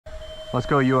Let's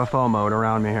go UFO mode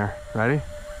around me here. Ready?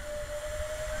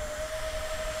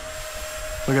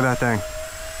 Look at that thing.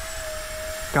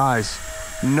 Guys,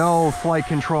 no flight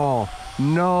control,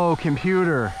 no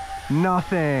computer,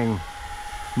 nothing.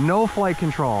 No flight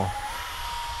control.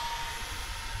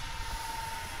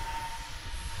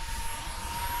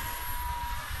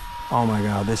 Oh my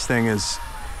God, this thing is,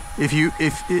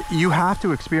 you have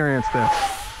to experience this.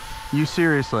 You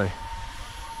seriously.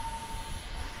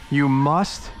 You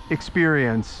must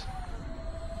experience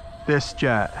this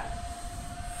jet.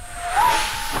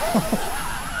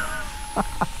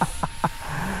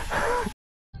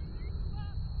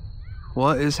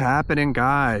 What is happening,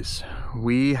 guys?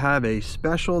 We have a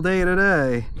special day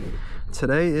today.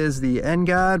 Today is the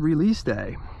NGAD release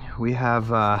day. We have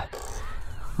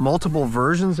multiple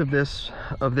versions of this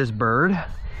bird.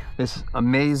 This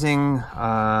amazing,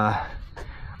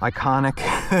 iconic,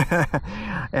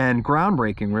 and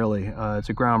groundbreaking, really. It's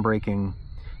a groundbreaking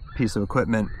piece of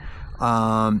equipment.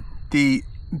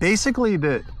 Basically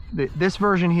this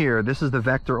version here, this is the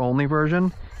vector only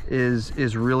version,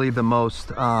 is really the most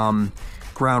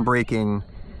groundbreaking.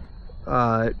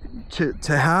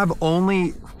 To have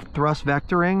only thrust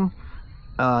vectoring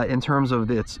in terms of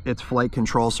its flight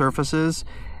control surfaces,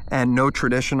 and no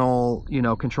traditional,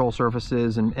 control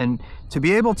surfaces, and to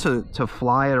be able to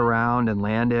fly it around and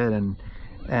land it and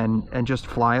just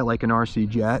fly it like an RC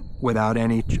jet without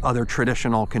any other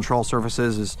traditional control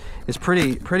surfaces is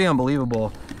pretty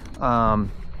unbelievable.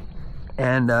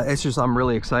 It's just, I'm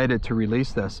really excited to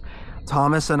release this.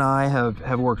 Thomas and I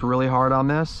have worked really hard on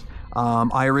this.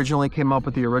 I originally came up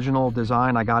with the original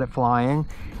design. I got it flying,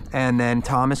 and then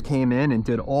Thomas came in and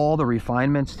did all the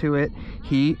refinements to it.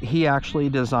 He actually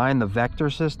designed the vector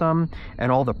system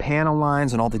and all the panel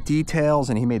lines and all the details,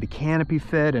 and he made the canopy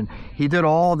fit, and he did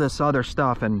all this other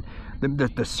stuff. And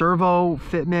the servo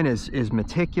fitment is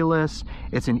meticulous.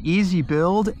 It's an easy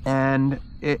build, and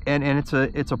it's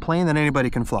a plane that anybody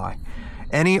can fly.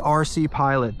 Any RC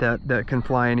pilot that can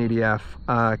fly an EDF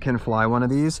can fly one of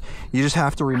these. You just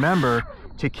have to remember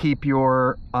to keep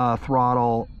your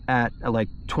throttle at like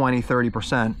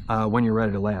 20–30% when you're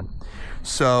ready to land.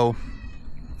 So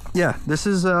yeah, this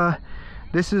is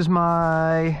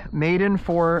my maiden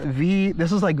for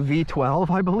this is like V12,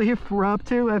 I believe we're up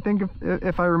to, I think,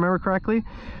 if I remember correctly.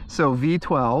 So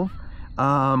V12,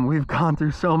 we've gone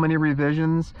through so many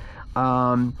revisions.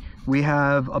 We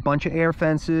have a bunch of air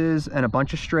fences and a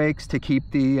bunch of strakes to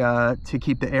keep the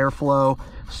airflow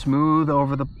smooth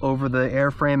over the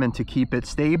airframe and to keep it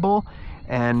stable.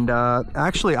 And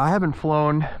actually, I haven't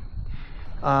flown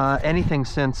anything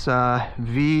since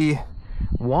V1.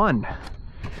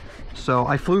 So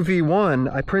I flew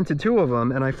V1. I printed 2 of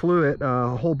them, and I flew it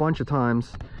a whole bunch of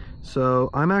times. So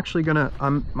I'm actually gonna,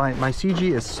 my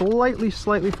CG is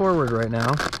slightly forward right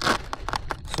now.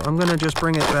 So I'm gonna just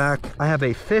bring it back. I have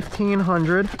a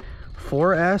 1500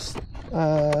 4S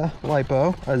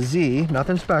lipo, a Z,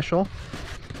 nothing special.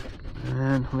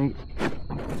 And let me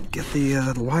get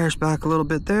the wires back a little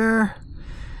bit there.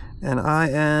 And I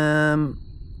am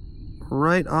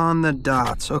right on the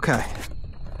dots. Okay,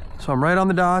 so I'm right on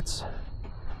the dots,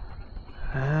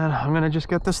 and I'm gonna just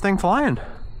get this thing flying.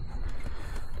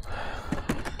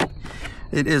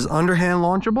 It is underhand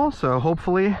launchable, so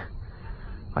hopefully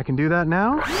I can do that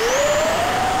now.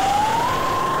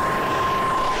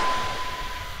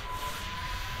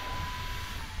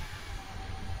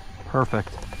 Perfect.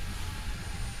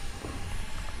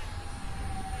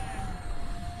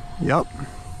 Yep.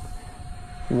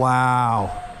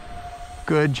 Wow.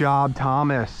 Good job,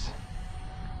 Thomas.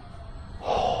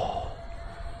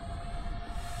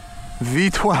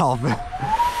 V12.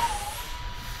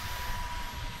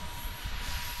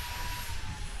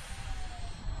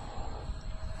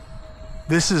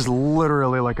 This is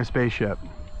literally like a spaceship.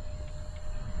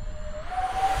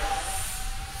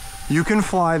 You can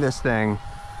fly this thing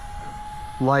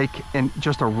like in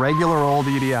just a regular old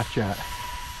EDF jet.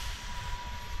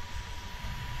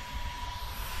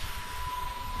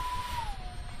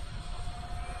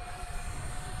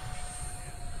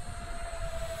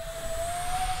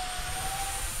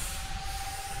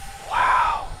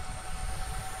 Wow.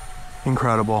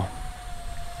 Incredible.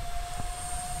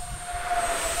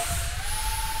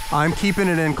 I'm keeping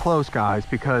it in close, guys,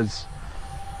 because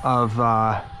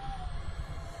I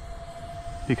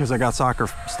got soccer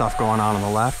stuff going on the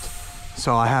left,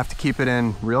 so I have to keep it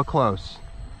in real close.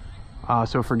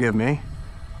 So forgive me.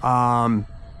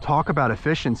 Talk about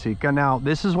efficiency. Now,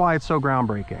 this is why it's so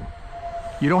groundbreaking.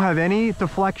 You don't have any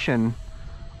deflection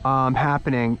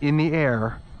happening in the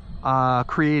air,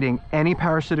 creating any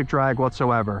parasitic drag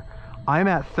whatsoever. I'm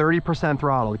at 30%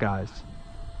 throttle, guys.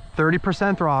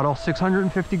 30% throttle,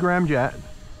 650 gram jet,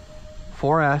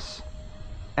 4S,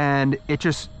 and it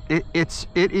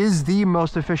is the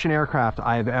most efficient aircraft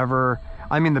I've ever.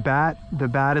 I mean, the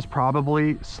Bat is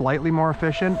probably slightly more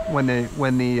efficient when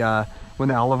the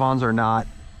elevons are not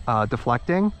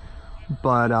deflecting,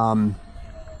 but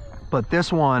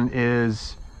this one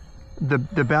is the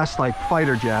best like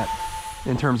fighter jet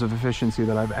in terms of efficiency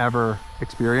that I've ever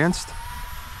experienced.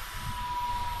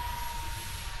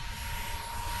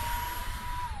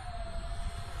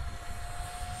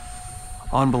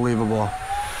 Unbelievable.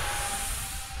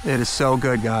 It is so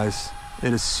good, guys.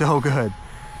 It is so good.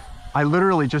 I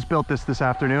literally just built this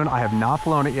afternoon. I have not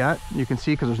flown it yet. You can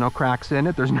see because there's no cracks in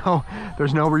it. There's no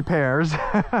repairs.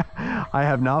 I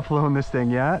have not flown this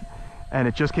thing yet, and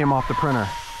it just came off the printer.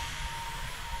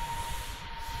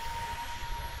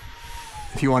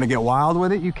 If you want to get wild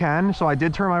with it, you can. So I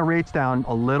did turn my rates down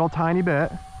a little tiny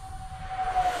bit.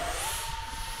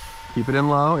 Keep it in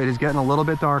low. It is getting a little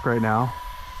bit dark right now.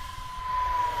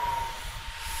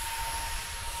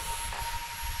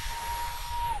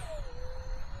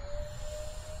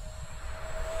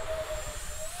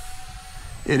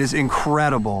 It is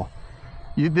incredible.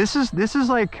 This is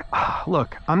like,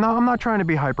 look, I'm not trying to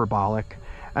be hyperbolic,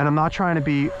 and I'm not trying to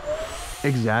be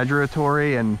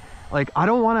exaggeratory, and like I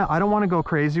don't want to go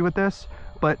crazy with this,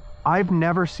 but I've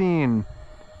never seen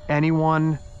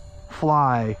anyone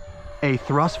fly a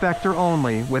thrust vector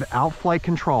only without flight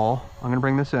control. I'm gonna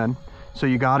bring this in. So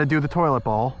you got to do the toilet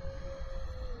bowl.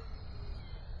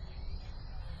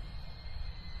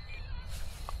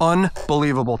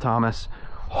 Unbelievable, Thomas.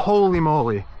 Holy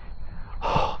moly.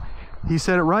 He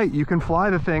said it right. You can fly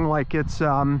the thing like it's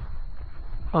oh,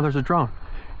 there's a drone.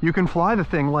 You can fly the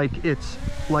thing like it's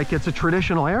a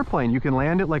traditional airplane. You can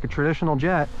land it like a traditional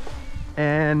jet,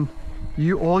 and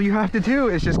all you have to do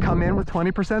is just come in with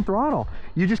 20% throttle.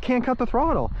 You just can't cut the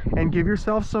throttle and give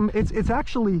yourself some. It's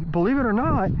actually, believe it or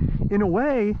not, in a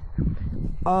way,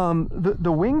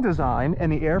 the wing design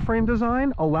and the airframe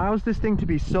design allows this thing to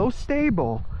be so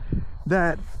stable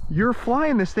that you're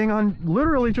flying this thing on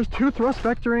literally just 2 thrust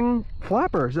vectoring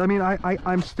flappers. I mean,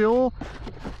 I'm still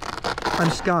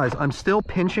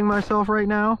pinching myself right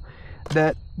now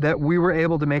that we were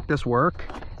able to make this work,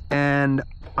 and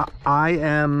I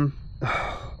am.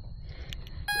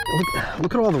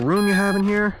 Look at all the room you have in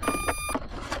here.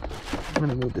 I'm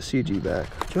gonna move the CG back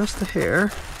just a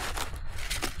hair.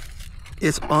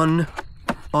 It's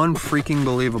unfreaking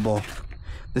believable.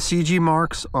 The CG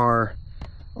marks are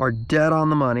dead on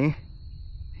the money.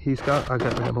 I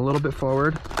got him a little bit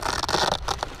forward.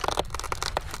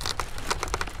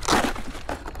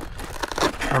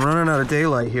 I'm running out of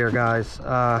daylight here, guys,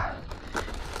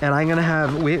 and I'm gonna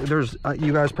have.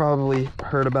 You guys probably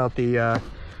heard about the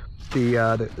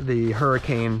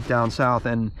hurricane down south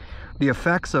and the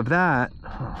effects of that.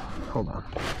 Hold on,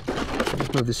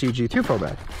 just move the CG too far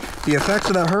back. The effects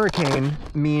of that hurricane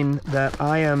mean that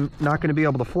I am not going to be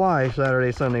able to fly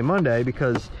Saturday, Sunday, Monday,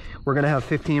 because we're going to have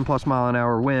 15+ mile an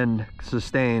hour wind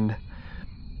sustained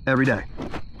every day.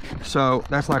 So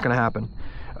that's not going to happen.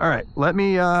 All right, let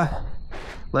me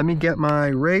get my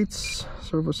rates.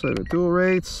 Servo side of dual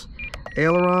rates.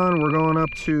 Aileron, we're going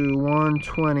up to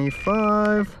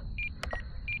 125.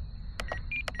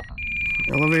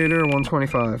 Elevator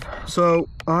 125. So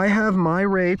I have my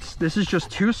rates. This is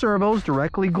just 2 servos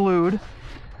directly glued.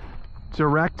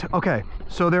 Okay,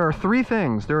 so there are 3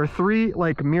 things. There are 3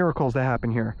 like miracles that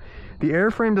happen here. The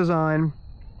airframe design,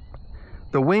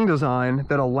 the wing design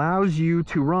that allows you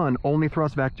to run only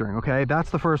thrust vectoring. Okay, that's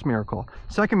the first miracle.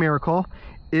 Second miracle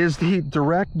is the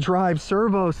direct drive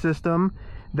servo system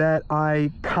that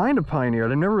I kind of pioneered.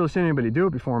 I've never really seen anybody do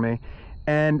it before me,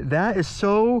 and that is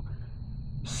so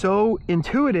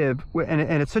intuitive, and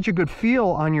it's such a good feel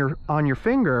on your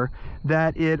finger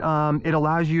that it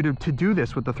allows you to do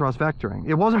this with the thrust vectoring.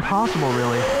 It wasn't possible,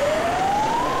 really.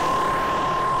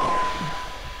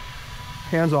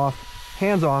 Hands off,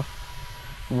 hands off.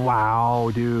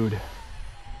 Wow, dude.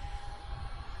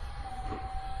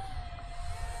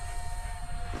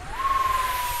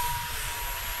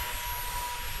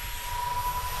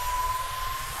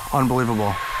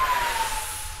 Unbelievable.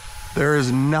 There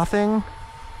is nothing.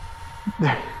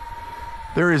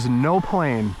 There is no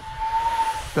plane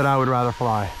that I would rather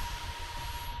fly.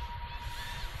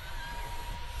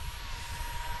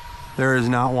 There is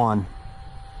not one.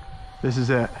 This is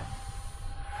it.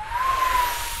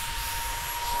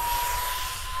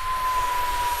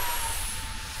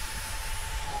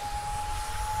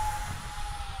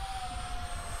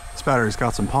 This battery's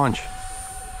got some punch.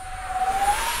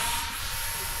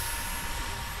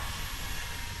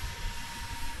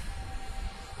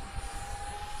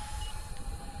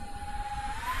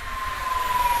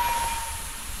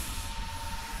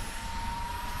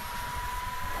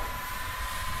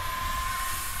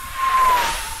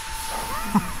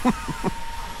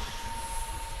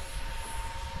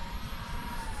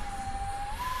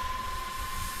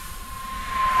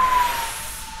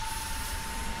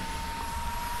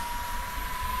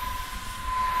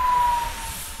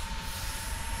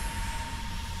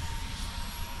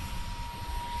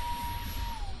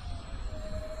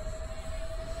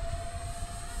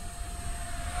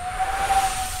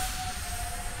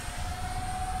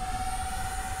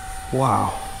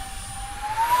 Wow.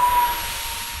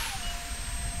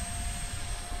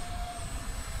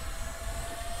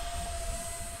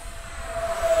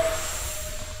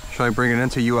 Should I bring it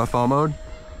into UFO mode?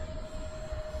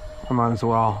 I might as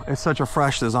well. It's such a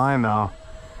fresh design though.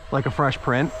 Like a fresh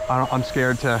print. I'm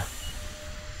scared to...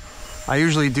 I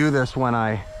usually do this when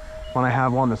I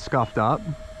have one that's scuffed up.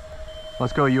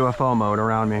 Let's go UFO mode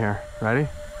around me here. Ready?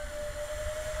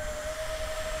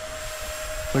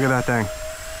 Look at that thing.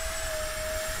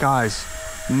 Guys,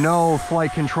 no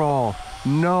flight control,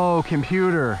 no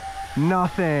computer,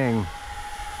 nothing.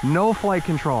 No flight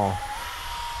control.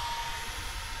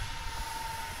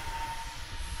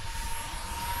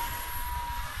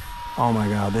 Oh my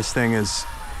God, this thing is,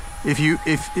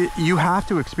 you have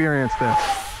to experience this.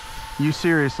 You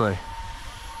seriously.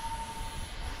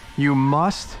 You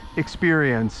must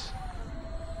experience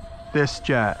this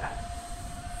jet.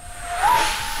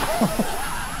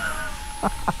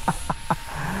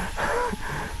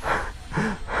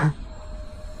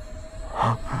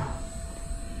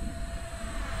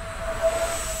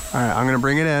 All right, I'm gonna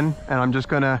bring it in, and I'm just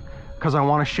gonna, because I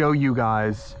want to show you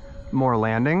guys more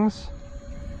landings.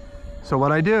 So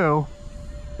what I do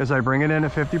is I bring it in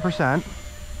at 50%.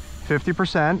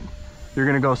 50%. You're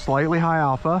gonna go slightly high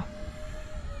alpha.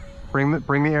 Bring the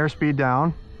airspeed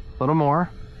down a little more,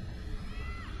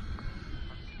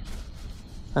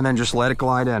 and then just let it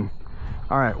glide in.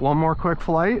 All right, one more quick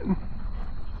flight.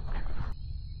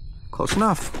 Close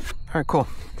enough. All right, cool.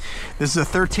 This is a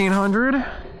 1300.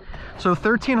 So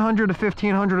 1300 to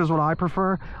 1500 is what I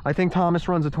prefer. I think Thomas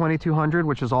runs a 2200,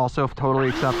 which is also totally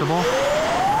acceptable.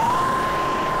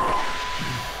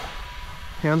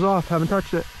 Hands off, haven't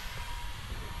touched it.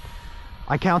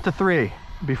 I count to 3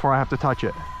 before I have to touch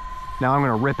it. Now I'm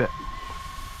gonna rip it.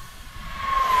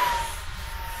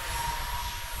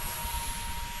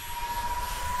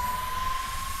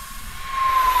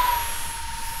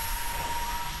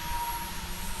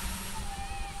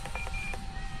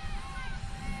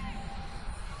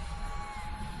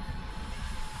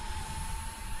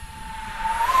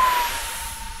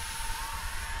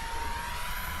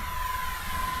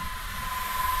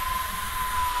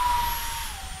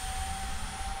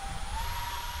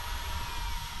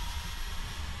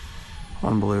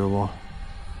 Unbelievable.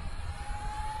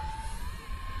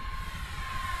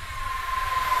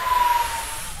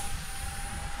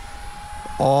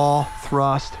 All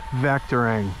thrust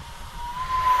vectoring.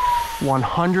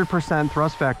 100%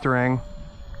 thrust vectoring.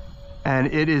 And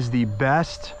it is the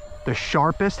best, the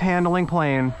sharpest handling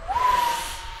plane,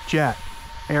 jet,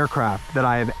 aircraft that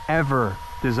I have ever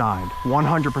designed.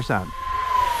 100%.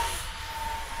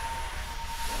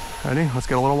 Ready? Let's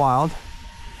get a little wild.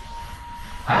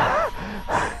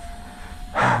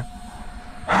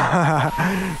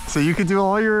 So you could do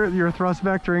all your thrust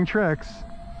vectoring tricks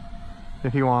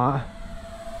if you want.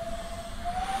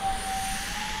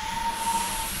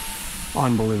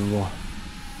 Unbelievable.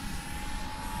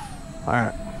 All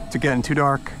right, it's getting too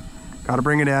dark. Gotta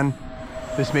bring it in.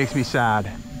 This makes me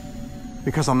sad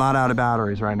because I'm not out of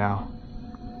batteries right now.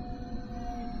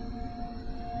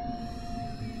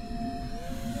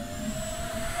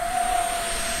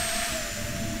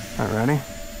 All right, ready?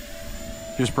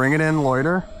 Just bring it in,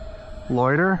 loiter,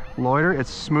 loiter, loiter. It's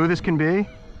smooth as can be.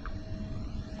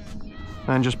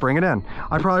 And just bring it in.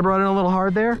 I probably brought it in a little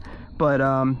hard there, but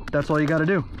that's all you gotta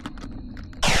do.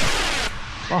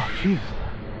 Oh, jeez.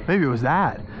 Maybe it was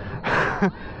that.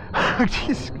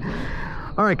 Jeez.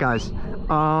 All right, guys.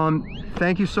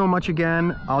 Thank you so much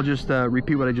again. I'll just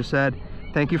repeat what I just said.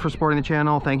 Thank you for supporting the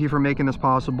channel. Thank you for making this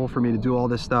possible for me to do all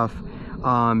this stuff.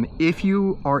 If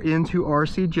you are into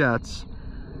RC jets,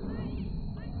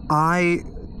 I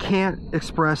can't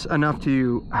express enough to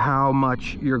you how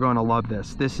much you're going to love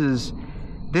this. This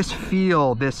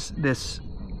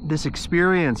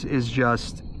experience is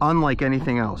just unlike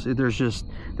anything else.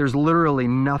 There's literally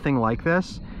nothing like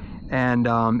this, and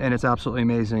it's absolutely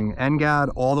amazing.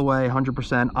 NGAD all the way,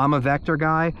 100%. I'm a vector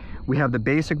guy. We have the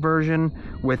basic version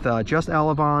with just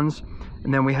elevons,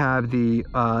 and then we have the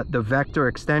vector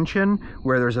extension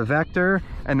where there's a vector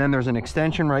and then there's an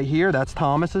extension right here. That's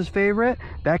Thomas's favorite.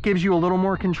 That gives you a little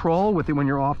more control with it when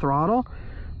you're off throttle,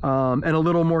 and a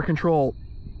little more control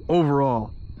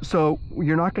overall. So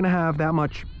you're not going to have that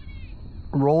much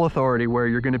roll authority where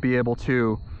you're going to be able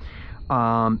to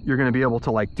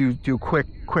like do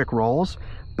quick rolls,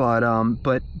 but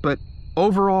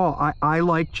overall I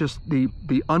like just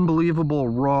the unbelievable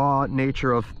raw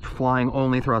nature of flying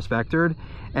only thrust vectored,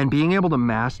 and being able to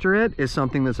master it is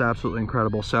something that's absolutely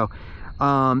incredible. So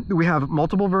we have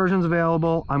multiple versions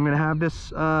available. I'm gonna have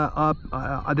this up.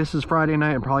 This is Friday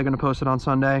night. I'm probably gonna post it on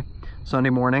Sunday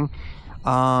morning.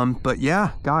 But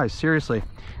yeah, guys, seriously,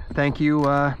 thank you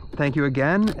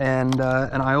again, and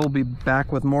I will be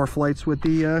back with more flights with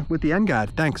the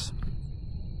NGAD. Thanks.